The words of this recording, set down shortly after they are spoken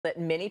that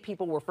many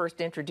people were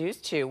first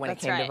introduced to when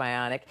That's it came right. to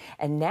Vionic.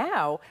 And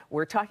now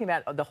we're talking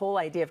about the whole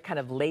idea of kind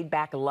of laid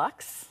back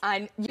luxe.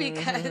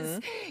 Because,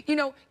 you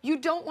know, you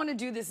don't want to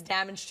do this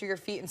damage to your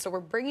feet. And so we're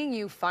bringing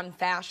you fun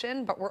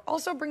fashion, but we're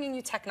also bringing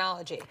you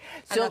technology.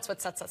 And So that's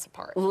what sets us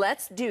apart.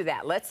 Let's do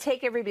that. Let's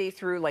take everybody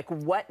through like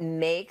what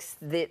makes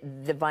the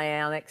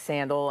Vionic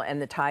sandal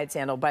and the Tide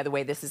sandal. By the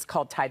way, this is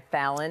called Tide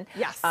Fallyn.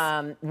 Yes.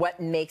 What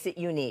makes it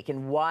unique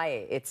and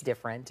why it's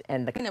different.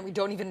 And And we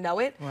don't even know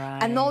it. Right.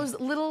 And those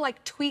little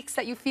like tweaks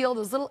that you feel,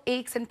 those little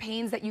aches and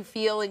pains that you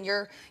feel in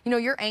your, you know,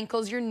 your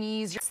ankles, your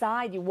knees, your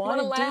side. You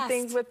want to do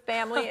things with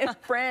family and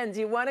friends.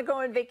 You want to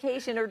go on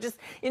vacation or just,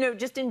 you know,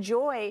 just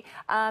enjoy.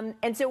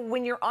 And so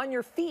when you're on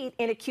your feet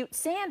in a cute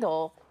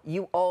sandal,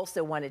 you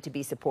also want it to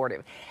be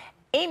supportive.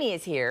 Amy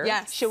is here.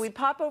 Yes. Should we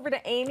pop over to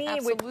Amy?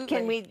 Absolutely.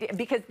 Can we?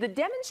 Because the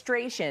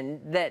demonstration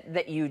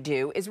that you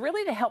do is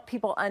really to help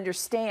people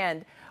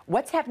understand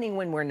what's happening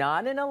when we're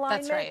not in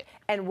alignment. That's right.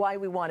 And why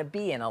we want to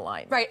be in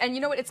alignment. Right, and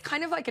you know what? It's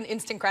kind of like an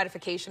instant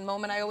gratification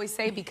moment, I always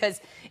say,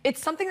 because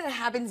it's something that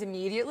happens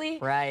immediately.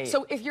 Right.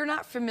 So if you're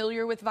not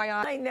familiar with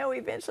Vionic, I know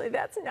eventually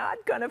that's not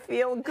going to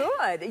feel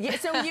good.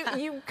 So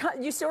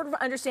you sort of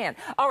understand.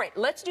 All right,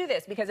 let's do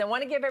this because I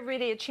want to give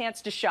everybody a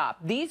chance to shop.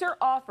 These are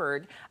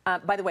offered,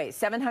 by the way,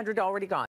 $700 already gone.